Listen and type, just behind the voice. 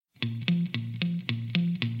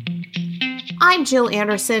I'm Jill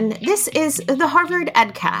Anderson. This is the Harvard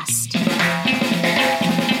EdCast.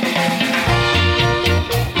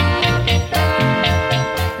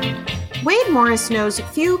 Wade Morris knows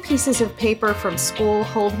few pieces of paper from school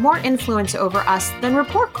hold more influence over us than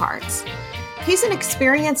report cards. He's an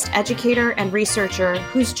experienced educator and researcher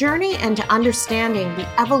whose journey into understanding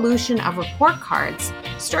the evolution of report cards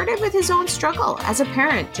started with his own struggle as a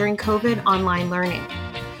parent during COVID online learning.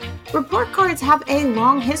 Report cards have a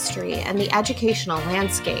long history in the educational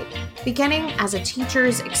landscape, beginning as a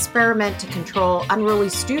teacher's experiment to control unruly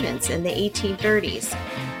students in the 1830s,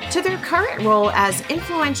 to their current role as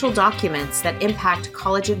influential documents that impact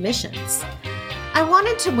college admissions. I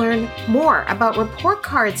wanted to learn more about report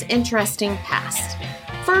cards' interesting past.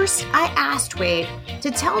 First, I asked Wade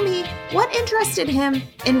to tell me what interested him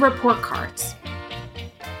in report cards.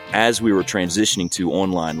 As we were transitioning to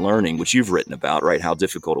online learning, which you've written about, right, how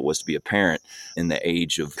difficult it was to be a parent in the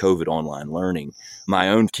age of COVID online learning, my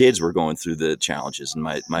own kids were going through the challenges. And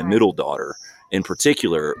my middle daughter in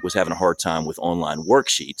particular was having a hard time with online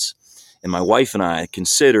worksheets. And my wife and I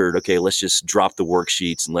considered, okay, let's just drop the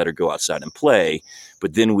worksheets and let her go outside and play.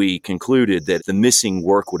 But then we concluded that the missing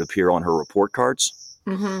work would appear on her report cards.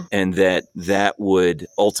 Mm-hmm. And that would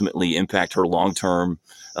ultimately impact her long-term,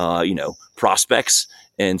 prospects.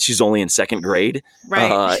 And she's only in second grade.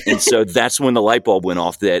 Right. And so that's when the light bulb went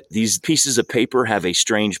off that these pieces of paper have a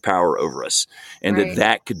strange power over us. And right.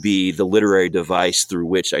 that could be the literary device through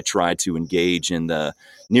which I try to engage in the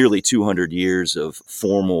nearly 200 years of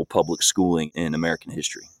formal public schooling in American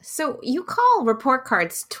history. So you call report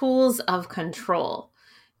cards tools of control.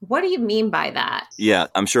 What do you mean by that? Yeah,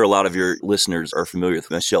 I'm sure a lot of your listeners are familiar with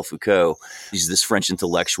Michel Foucault. He's this French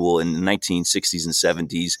intellectual. In the 1960s and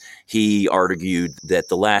 70s, he argued that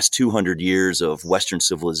the last 200 years of Western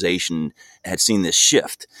civilization had seen this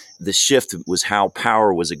shift. The shift was how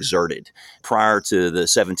power was exerted. Prior to the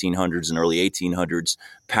 1700s and early 1800s,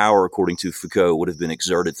 power, according to Foucault, would have been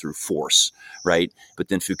exerted through force, right? But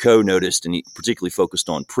then Foucault noticed, and he particularly focused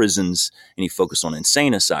on prisons, and he focused on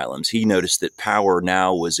insane asylums. He noticed that power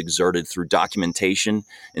now was exerted through documentation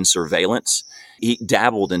and surveillance. He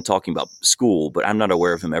dabbled in talking about school, but I'm not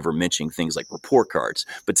aware of him ever mentioning things like report cards.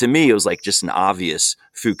 But to me, it was like just an obvious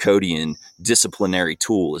Foucauldian disciplinary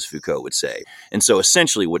tool, as Foucault would say. And so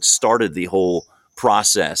essentially what started the whole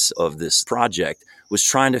process of this project was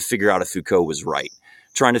trying to figure out if Foucault was right,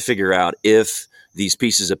 trying to figure out if these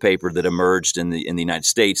pieces of paper that emerged in the United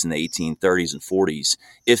States in the 1830s and 40s,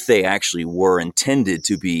 if they actually were intended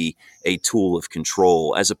to be a tool of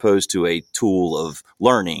control as opposed to a tool of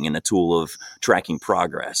learning and a tool of tracking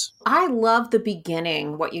progress. I love the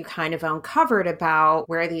beginning, what you kind of uncovered about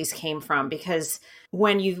where these came from, because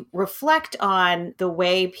when you reflect on the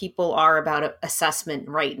way people are about assessment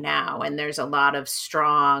right now, and there's a lot of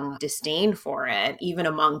strong disdain for it, even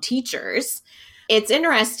among teachers, it's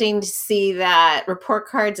interesting to see that report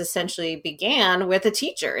cards essentially began with a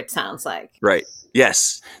teacher, it sounds like. Right.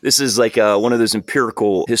 Yes. This is like one of those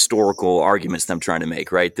empirical, historical arguments that I'm trying to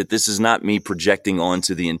make, right? That this is not me projecting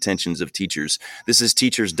onto the intentions of teachers. This is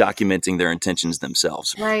teachers documenting their intentions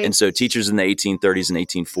themselves. Right. And so teachers in the 1830s and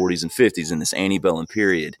 1840s and 50s in this antebellum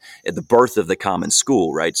period, at the birth of the common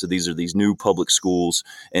school, right? So these are these new public schools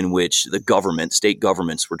in which the government, state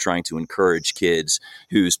governments were trying to encourage kids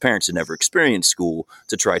whose parents had never experienced school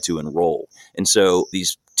to try to enroll. And so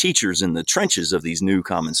these teachers in the trenches of these new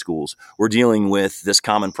common schools were dealing with this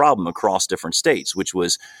common problem across different states, which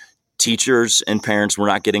was teachers and parents were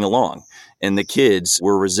not getting along, and the kids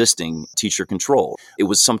were resisting teacher control. It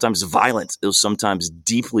was sometimes violent. It was sometimes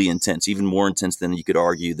deeply intense, even more intense than you could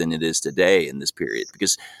argue than it is today in this period,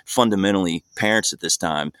 because fundamentally parents at this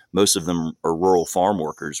time, most of them are rural farm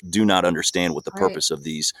workers, do not understand what the purpose of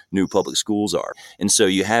these new public schools are. And so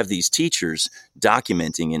you have these teachers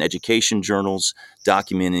documenting in education journals,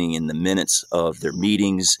 documenting in the minutes of their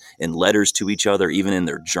meetings, in letters to each other, even in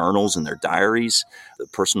their journals and their diaries, the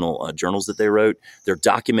personal journals that they wrote. They're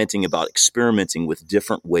documenting about experimenting with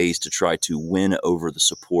different ways to try to win over the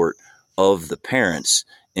support of the parents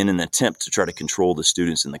in an attempt to try to control the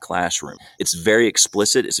students in the classroom. It's very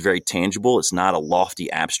explicit. It's very tangible. It's not a lofty,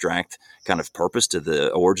 abstract kind of purpose to the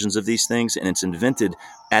origins of these things. And it's invented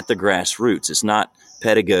at the grassroots. It's not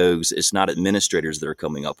pedagogues. It's not administrators that are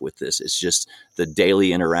coming up with this. It's just the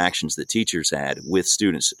daily interactions that teachers had with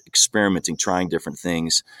students, experimenting, trying different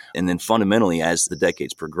things. And then fundamentally, as the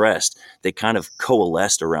decades progressed, they kind of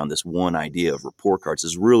coalesced around this one idea of report cards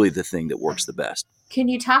is really the thing that works the best. Can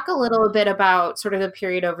you talk a little bit about sort of the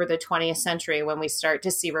period over the 20th century when we start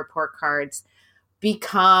to see report cards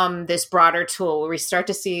become this broader tool where we start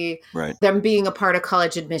to see Right. them being a part of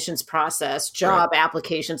college admissions process, job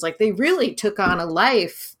applications. Like they really took on a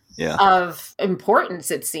life of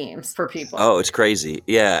importance, it seems, for people. Oh, it's crazy.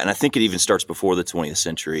 Yeah. And I think it even starts before the 20th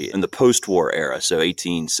century in the post-war era. So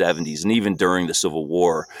 1870s and even during the Civil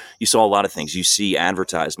War, you saw a lot of things. You see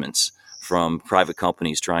advertisements from private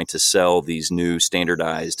companies trying to sell these new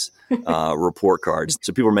standardized report cards.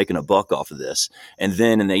 So people are making a buck off of this. And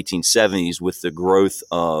then in the 1870s, with the growth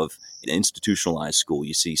of institutionalized school,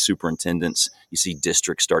 you see superintendents, you see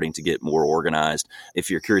districts starting to get more organized. If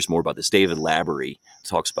you're curious more about this, David Labaree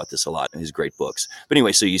talks about this a lot in his great books. But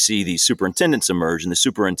anyway, so you see these superintendents emerge, and the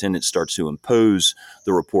superintendent starts to impose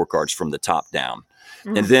the report cards from the top down.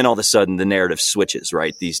 And then all of a sudden the narrative switches,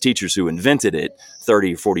 right? These teachers who invented it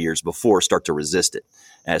 30 or 40 years before start to resist it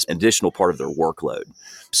as an additional part of their workload.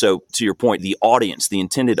 So to your point, the audience, the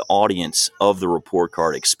intended audience of the report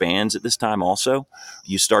card expands at this time also.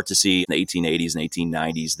 You start to see in the 1880s and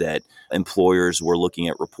 1890s that employers were looking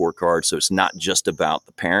at report cards. So it's not just about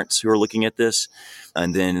the parents who are looking at this.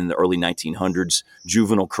 And then in the early 1900s,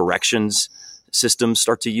 juvenile corrections systems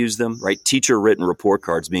start to use them, right? Teacher-written report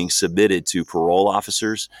cards being submitted to parole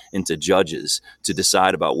officers and to judges to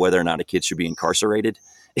decide about whether or not a kid should be incarcerated.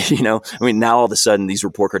 Now all of a sudden these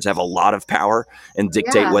report cards have a lot of power and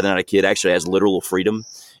dictate whether or not a kid actually has literal freedom.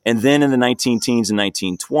 And then in the 19-teens and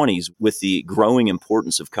 1920s, with the growing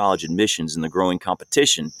importance of college admissions and the growing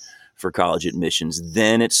competition for college admissions,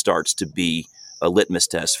 then it starts to be a litmus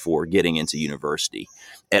test for getting into university.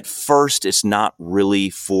 At first, it's not really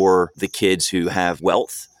for the kids who have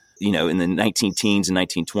wealth. In the 19-teens and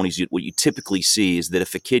 1920s, what you typically see is that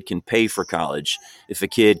if a kid can pay for college, if a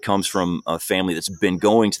kid comes from a family that's been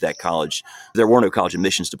going to that college, there were no college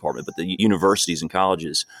admissions department, but the universities and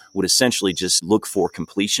colleges would essentially just look for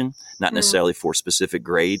completion, not necessarily for specific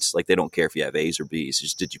grades. Like they don't care if you have A's or B's,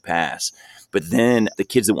 just did you pass? But then the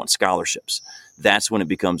kids that want scholarships, that's when it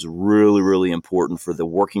becomes really, really important for the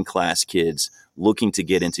working class kids looking to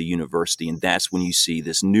get into university. And that's when you see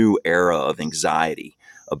this new era of anxiety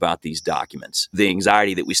about these documents, the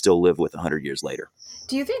anxiety that we still live with 100 years later.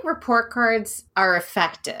 Do you think report cards are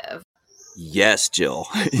effective? Yes, Jill.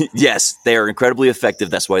 Yes, they are incredibly effective.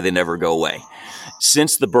 That's why they never go away.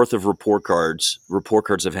 Since the birth of report cards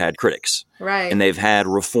have had critics. Right. And they've had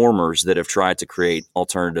reformers that have tried to create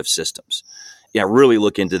alternative systems. Really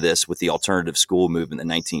look into this with the alternative school movement in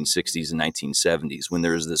the 1960s and 1970s, when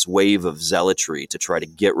there was this wave of zealotry to try to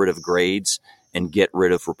get rid of grades and get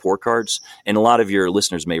rid of report cards. And a lot of your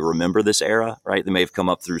listeners may remember this era, right? They may have come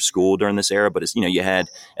up through school during this era, but you had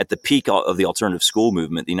at the peak of the alternative school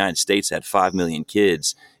movement, the United States had 5 million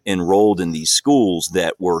kids enrolled in these schools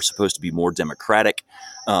that were supposed to be more democratic,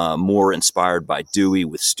 more inspired by Dewey,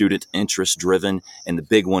 with student interest driven. And the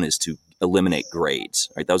big one is to eliminate grades,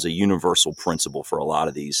 right? That was a universal principle for a lot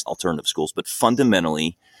of these alternative schools. But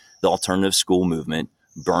fundamentally, the alternative school movement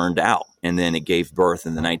burned out. And then it gave birth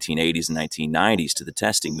in the 1980s and 1990s to the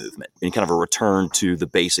testing movement and kind of a return to the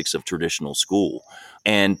basics of traditional school.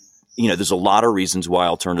 And, there's a lot of reasons why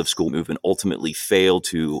alternative school movement ultimately failed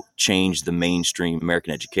to change the mainstream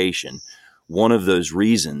American education. One of those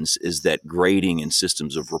reasons is that grading and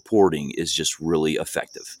systems of reporting is just really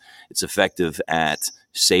effective. It's effective at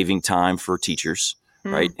saving time for teachers,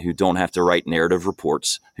 right, who don't have to write narrative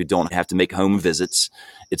reports, who don't have to make home visits.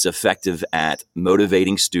 It's effective at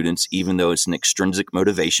motivating students, even though it's an extrinsic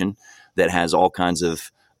motivation that has all kinds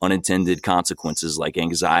of unintended consequences like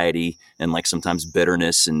anxiety and like sometimes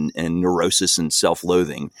bitterness and neurosis and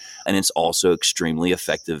self-loathing. And it's also extremely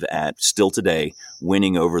effective at, still today,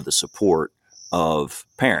 winning over the support of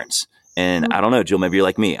parents. And I don't know, Jill, maybe you're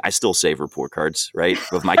like me. I still save report cards, right,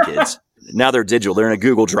 of my kids. Now they're digital. They're in a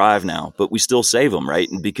Google Drive now, but we still save them, right?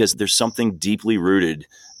 And because there's something deeply rooted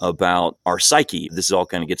about our psyche. This all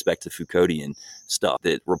kind of gets back to Foucauldian stuff,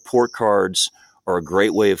 that report cards are a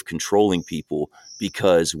great way of controlling people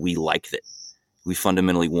because we like it. We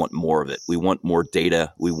fundamentally want more of it. We want more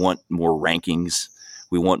data. We want more rankings.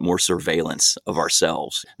 We want more surveillance of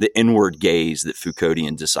ourselves. The inward gaze that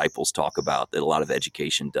Foucauldian disciples talk about, that a lot of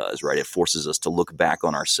education does, right? It forces us to look back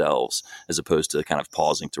on ourselves as opposed to kind of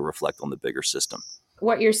pausing to reflect on the bigger system.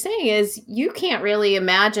 What you're saying is you can't really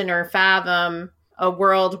imagine or fathom a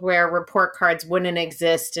world where report cards wouldn't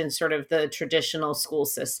exist in sort of the traditional school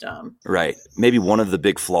system. Right. Maybe one of the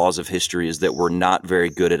big flaws of history is that we're not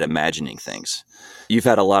very good at imagining things. You've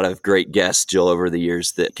had a lot of great guests, Jill, over the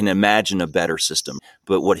years that can imagine a better system.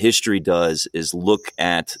 But what history does is look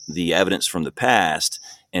at the evidence from the past,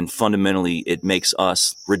 and fundamentally it makes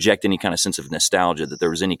us reject any kind of sense of nostalgia that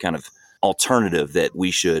there was any kind of alternative that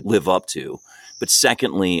we should live up to. But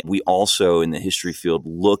secondly, we also in the history field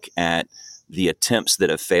look at the attempts that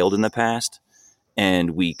have failed in the past.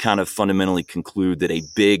 And we kind of fundamentally conclude that a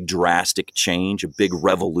big drastic change, a big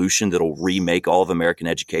revolution that'll remake all of American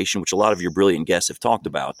education, which a lot of your brilliant guests have talked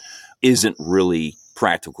about, isn't really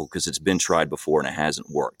practical because it's been tried before and it hasn't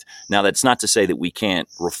worked. Now, that's not to say that we can't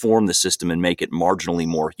reform the system and make it marginally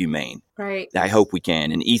more humane. Right. I hope we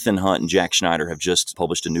can. And Ethan Hunt and Jack Schneider have just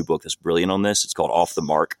published a new book that's brilliant on this. It's called Off the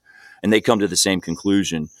Mark. And they come to the same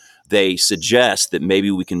conclusion. They suggest that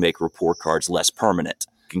maybe we can make report cards less permanent.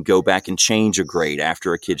 Can go back and change a grade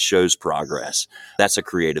after a kid shows progress. That's a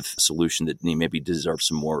creative solution that maybe deserves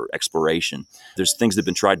some more exploration. There's things that have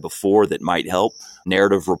been tried before that might help.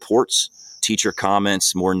 Narrative reports, teacher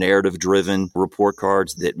comments, more narrative-driven report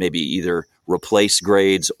cards that maybe either replace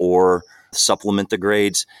grades or supplement the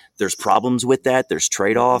grades. There's problems with that. There's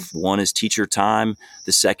trade-off. One is teacher time.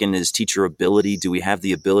 The second is teacher ability. Do we have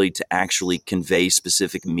the ability to actually convey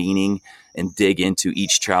specific meaning and dig into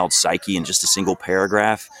each child's psyche in just a single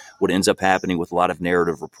paragraph? What ends up happening with a lot of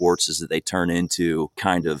narrative reports is that they turn into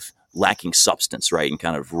kind of lacking substance, right? And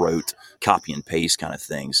kind of rote copy and paste kind of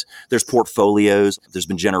things. There's portfolios. There's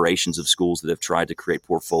been generations of schools that have tried to create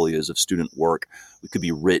portfolios of student work. It could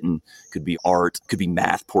be written, could be art, could be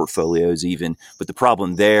math portfolios even. But the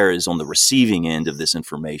problem there is on the receiving end of this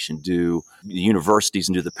information. Do the universities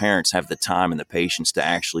and do the parents have the time and the patience to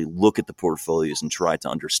actually look at the portfolios and try to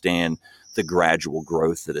understand the gradual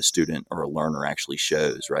growth that a student or a learner actually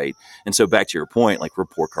shows, right? And so back to your point, like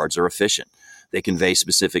report cards are efficient. They convey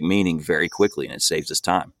specific meaning very quickly, and it saves us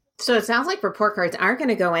time. So it sounds like report cards aren't going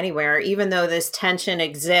to go anywhere, even though this tension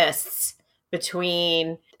exists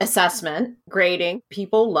between assessment, grading.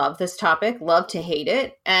 People love this topic, love to hate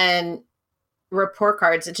it, and report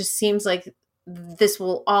cards. It just seems like this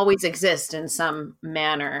will always exist in some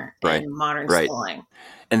manner in modern schooling.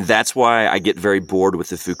 And that's why I get very bored with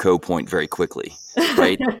the Foucault point very quickly,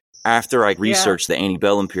 right? After I researched the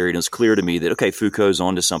antebellum period, it was clear to me that, okay, Foucault's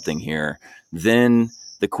onto something here. Then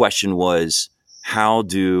the question was, how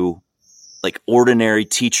do like ordinary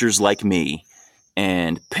teachers like me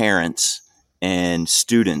and parents and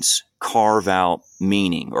students carve out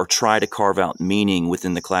meaning or try to carve out meaning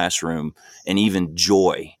within the classroom and even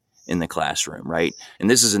joy in the classroom, right? And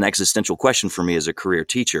this is an existential question for me as a career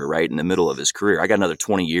teacher, right? In the middle of his career, I got another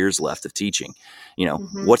 20 years left of teaching. You know,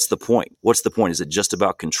 what's the point? What's the point? Is it just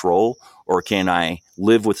about control, or can I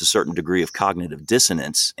live with a certain degree of cognitive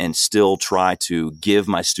dissonance and still try to give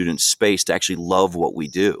my students space to actually love what we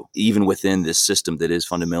do, even within this system that is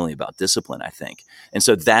fundamentally about discipline, I think. And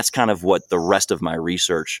so that's kind of what the rest of my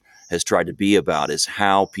research has tried to be about, is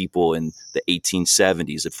how people in the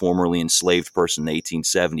 1870s, a formerly enslaved person in the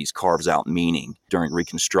 1870s, carves out meaning during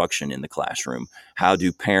Reconstruction in the classroom. How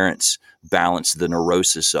do parents balance the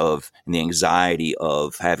neurosis of and the anxiety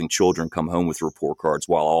of having children come home with report cards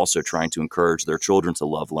while also trying to encourage their children to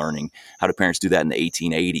love learning? How do parents do that in the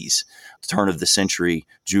 1880s? Turn of the century,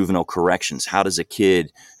 juvenile corrections. How does a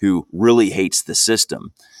kid who really hates the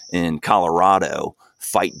system in Colorado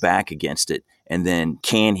fight back against it? And then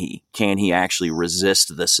can he actually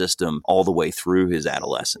resist the system all the way through his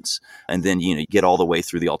adolescence? And then, you know, get all the way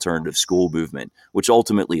through the alternative school movement, which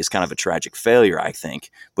ultimately is kind of a tragic failure, I think.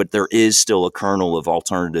 But there is still a kernel of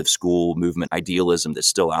alternative school movement idealism that's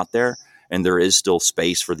still out there. And there is still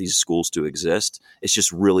space for these schools to exist. It's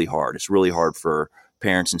just really hard. It's really hard for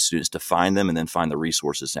parents and students to find them and then find the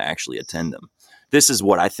resources to actually attend them. This is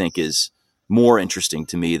what I think is more interesting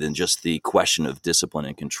to me than just the question of discipline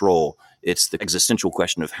and control. It's the existential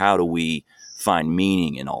question of how do we find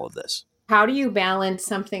meaning in all of this? How do you balance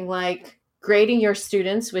something like grading your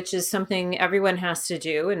students, which is something everyone has to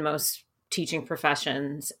do in most teaching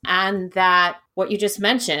professions, and that what you just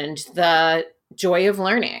mentioned, the joy of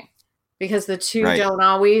learning, because the two don't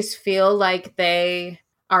always feel like they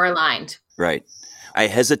are aligned. Right. I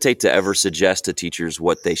hesitate to ever suggest to teachers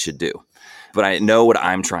what they should do, but I know what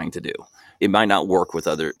I'm trying to do. It might not work with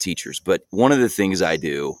other teachers, but one of the things I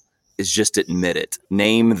do is just admit it.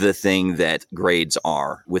 Name the thing that grades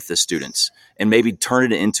are with the students and maybe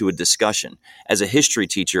turn it into a discussion. As a history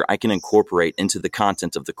teacher, I can incorporate into the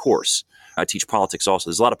content of the course. I teach politics also.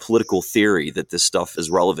 There's a lot of political theory that this stuff is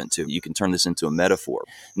relevant to. You can turn this into a metaphor.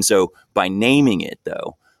 And so by naming it,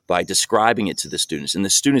 though, by describing it to the students, and the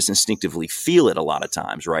students instinctively feel it a lot of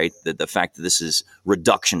times, right? That the fact that this is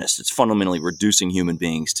reductionist, it's fundamentally reducing human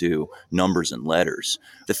beings to numbers and letters.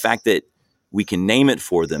 The fact that we can name it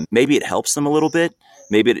for them, maybe it helps them a little bit.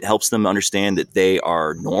 Maybe it helps them understand that they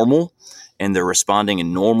are normal and they're responding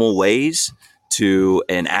in normal ways to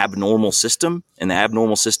an abnormal system. And the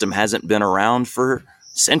abnormal system hasn't been around for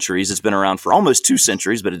centuries. It's been around for almost 2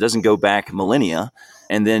 centuries, but it doesn't go back millennia.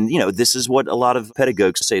 And then, this is what a lot of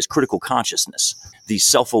pedagogues say is critical consciousness, the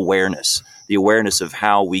self-awareness, the awareness of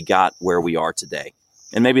how we got where we are today.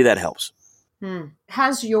 And maybe that helps.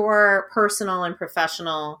 Has your personal and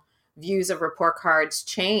professional views of report cards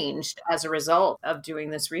changed as a result of doing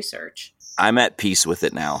this research? I'm at peace with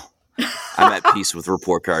it now. I'm at peace with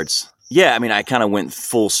report cards. Yeah, I kind of went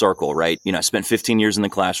full circle, right? I spent 15 years in the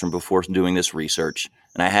classroom before doing this research,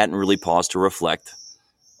 and I hadn't really paused to reflect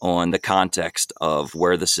on the context of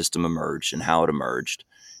where the system emerged and how it emerged.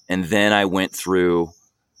 And then I went through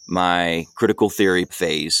my critical theory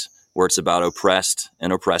phase where it's about oppressed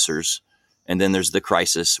and oppressors. And then there's the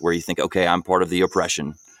crisis where you think, okay, I'm part of the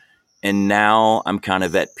oppression. And now I'm kind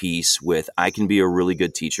of at peace with I can be a really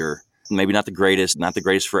good teacher. Maybe not the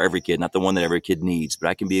greatest for every kid, not the one that every kid needs, but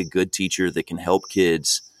I can be a good teacher that can help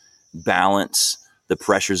kids balance the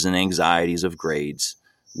pressures and anxieties of grades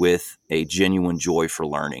with a genuine joy for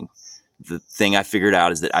learning. The thing I figured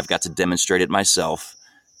out is that I've got to demonstrate it myself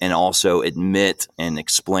and also admit and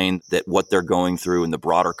explain that what they're going through in the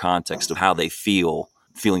broader context of how they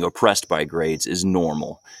feeling oppressed by grades is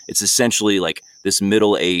normal. It's essentially like this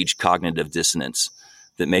middle-age cognitive dissonance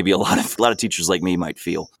that maybe a lot of teachers like me might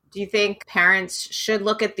feel. Do you think parents should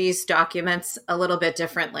look at these documents a little bit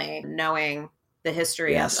differently, knowing the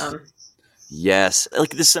history of them? Yes.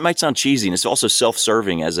 This might sound cheesy, and it's also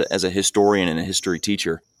self-serving as a historian and a history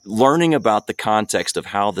teacher. Learning about the context of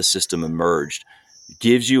how the system emerged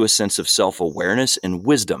gives you a sense of self-awareness and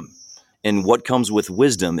wisdom. And what comes with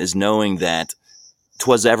wisdom is knowing that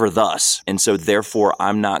 'twas ever thus, and so therefore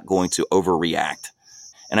I'm not going to overreact.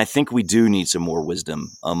 And I think we do need some more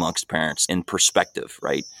wisdom amongst parents in perspective,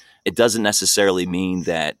 right? It doesn't necessarily mean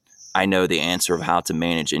that I know the answer of how to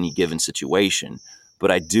manage any given situation, but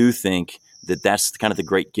I do think that that's kind of the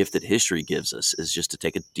great gift that history gives us, is just to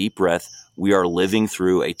take a deep breath. We are living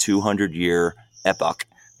through a 200-year epoch,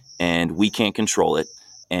 and we can't control it,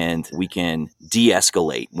 and we can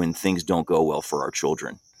de-escalate when things don't go well for our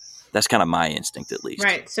children. That's kind of my instinct, at least.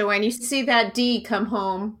 Right. So when you see that D come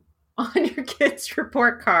home on your kid's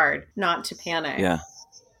report card, not to panic. Yeah.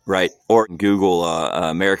 Right. Or Google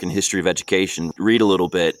American History of Education, read a little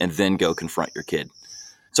bit, and then go confront your kid.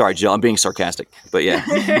 Sorry, Jill, I'm being sarcastic, but yeah.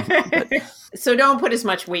 So don't put as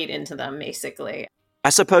much weight into them, basically. I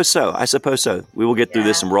suppose so. We will get through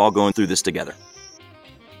this, and we're all going through this together.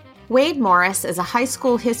 Wade Morris is a high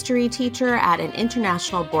school history teacher at an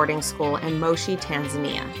international boarding school in Moshi,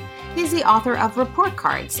 Tanzania. He's the author of Report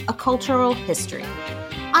Cards, A Cultural History.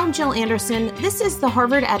 I'm Jill Anderson. This is the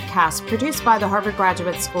Harvard EdCast, produced by the Harvard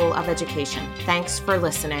Graduate School of Education. Thanks for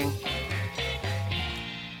listening.